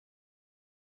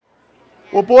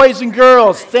Well, boys and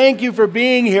girls, thank you for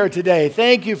being here today.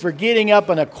 Thank you for getting up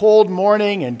on a cold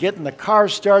morning and getting the car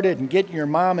started and getting your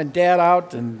mom and dad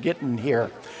out and getting here.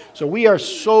 So we are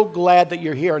so glad that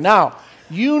you're here. Now,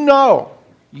 you know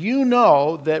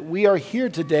that we are here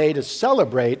today to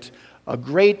celebrate a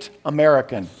great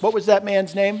American. What was that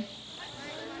man's name?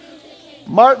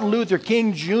 Martin Luther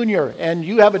King Jr. And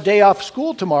you have a day off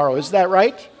school tomorrow, is that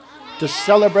right? To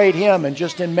celebrate him and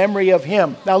just in memory of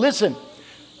him. Now listen.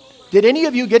 Did any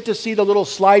of you get to see the little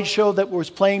slideshow that was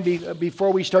playing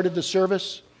before we started the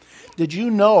service? Did you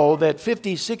know that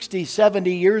 50, 60,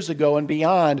 70 years ago and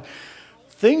beyond,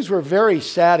 things were very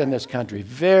sad in this country,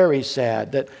 very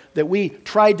sad, that we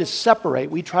tried to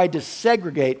separate, we tried to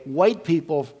segregate white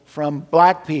people from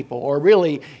black people, or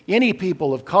really any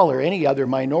people of color, any other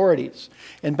minorities.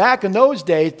 And back in those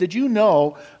days, did you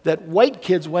know that white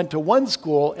kids went to one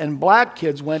school and black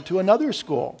kids went to another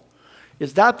school?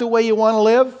 Is that the way you want to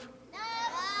live?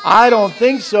 I don't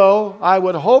think so. I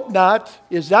would hope not.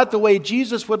 Is that the way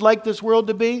Jesus would like this world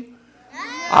to be?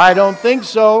 I don't think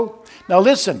so. Now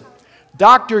listen,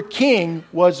 Dr. King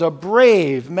was a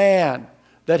brave man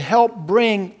that helped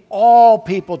bring all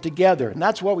people together. And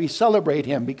that's why we celebrate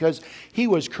him, because he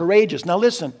was courageous. Now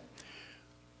listen,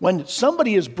 when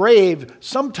somebody is brave,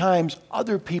 sometimes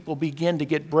other people begin to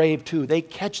get brave too. They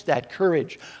catch that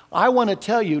courage. I want to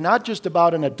tell you not just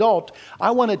about an adult, I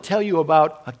want to tell you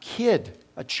about a kid.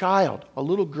 A child, a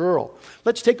little girl.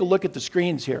 Let's take a look at the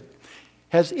screens here.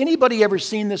 Has anybody ever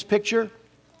seen this picture?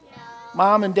 No.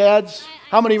 Mom and dads?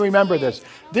 How many remember this?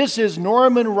 This is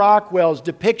Norman Rockwell's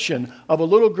depiction of a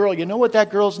little girl. You know what that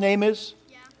girl's name is?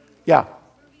 Yeah.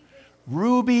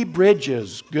 Ruby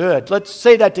Bridges. Good. Let's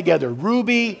say that together.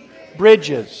 Ruby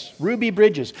Bridges. Ruby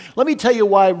Bridges. Let me tell you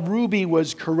why Ruby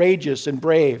was courageous and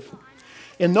brave.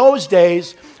 In those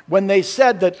days, when they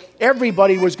said that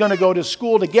everybody was going to go to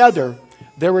school together,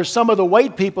 there were some of the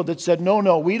white people that said,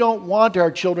 no, we don't want our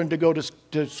children to go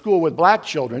to school with black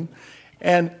children.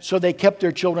 And so they kept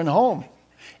their children home.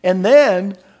 And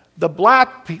then the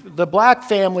black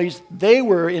families, they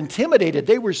were intimidated.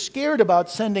 They were scared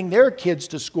about sending their kids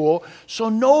to school. So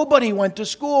nobody went to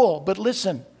school. But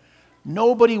listen,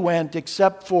 nobody went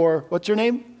except for, what's her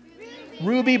name?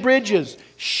 Ruby Bridges.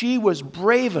 She was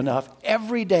brave enough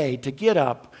every day to get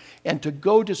up and to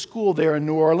go to school there in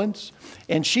New Orleans.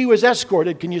 And she was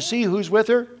escorted. Can you see who's with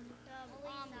her?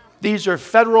 These are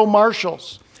federal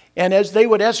marshals. And as they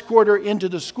would escort her into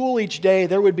the school each day,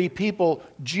 there would be people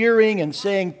jeering and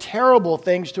saying terrible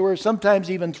things to her, sometimes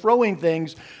even throwing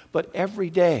things. But every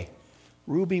day,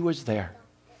 Ruby was there.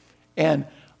 And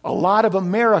a lot of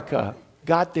America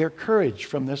got their courage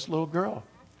from this little girl.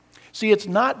 See, it's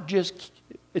not just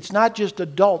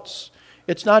adults.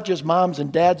 It's not just moms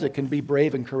and dads that can be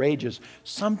brave and courageous.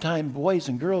 Sometimes boys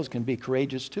and girls can be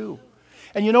courageous too.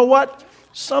 And you know what?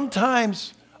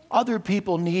 Sometimes other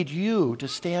people need you to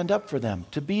stand up for them,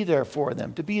 to be there for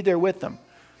them, to be there with them.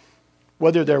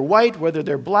 Whether they're white, whether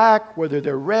they're black, whether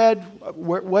they're red,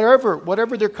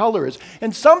 whatever their color is.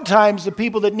 And sometimes the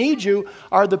people that need you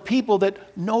are the people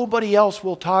that nobody else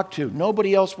will talk to,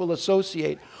 nobody else will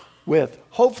associate with.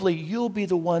 Hopefully you'll be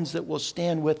the ones that will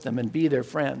stand with them and be their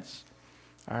friends.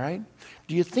 All right?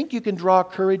 Do you think you can draw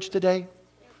courage today?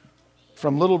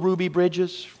 From little Ruby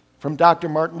Bridges? From Dr.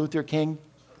 Martin Luther King?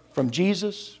 From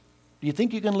Jesus? Do you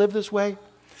think you can live this way?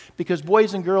 Because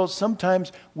boys and girls,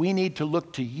 sometimes we need to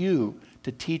look to you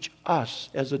to teach us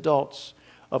as adults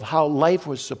of how life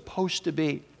was supposed to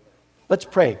be. Let's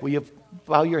pray. Will you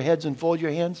bow your heads and fold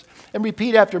your hands? And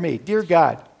repeat after me. Dear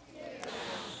God,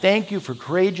 thank you for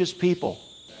courageous people.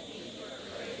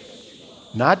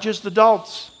 Not just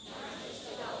adults,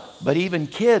 but even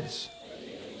kids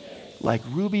like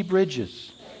Ruby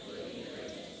Bridges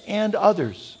and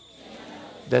others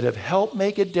that have helped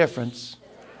make a difference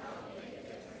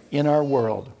in our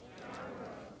world.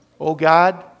 Oh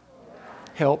God,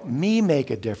 help me make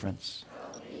a difference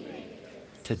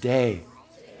today.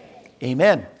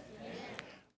 Amen.